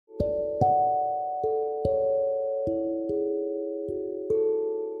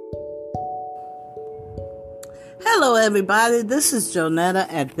Hello, everybody. This is Jonetta,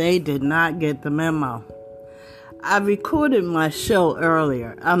 and they did not get the memo. I recorded my show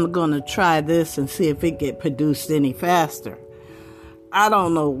earlier. I'm going to try this and see if it get produced any faster. I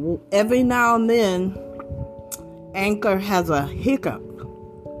don't know. Every now and then, Anchor has a hiccup.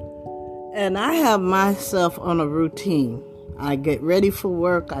 And I have myself on a routine. I get ready for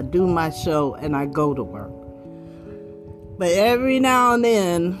work, I do my show, and I go to work. But every now and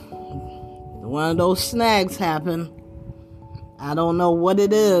then, one of those snags happen. I don't know what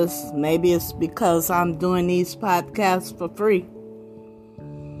it is. Maybe it's because I'm doing these podcasts for free.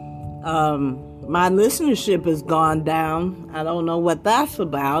 My listenership has gone down. I don't know what that's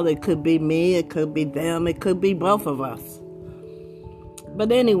about. It could be me, it could be them, it could be both of us.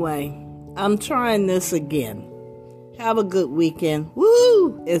 But anyway, I'm trying this again. Have a good weekend.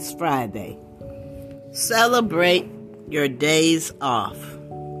 Woo! It's Friday. Celebrate your days off.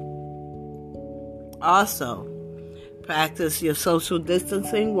 Also, practice your social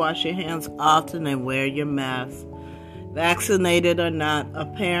distancing, wash your hands often, and wear your mask. Vaccinated or not,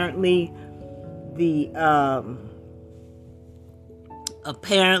 apparently the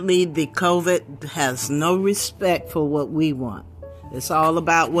COVID has no respect for what we want. It's all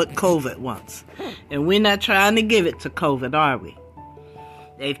about what COVID wants. And we're not trying to give it to COVID, are we?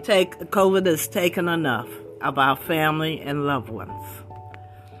 COVID has taken enough of our family and loved ones.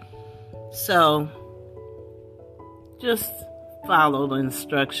 So, just follow the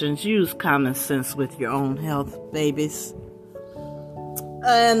instructions. Use common sense with your own health, babies.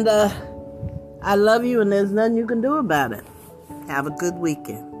 And I love you, and there's nothing you can do about it. Have a good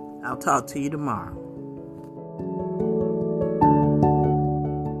weekend. I'll talk to you tomorrow.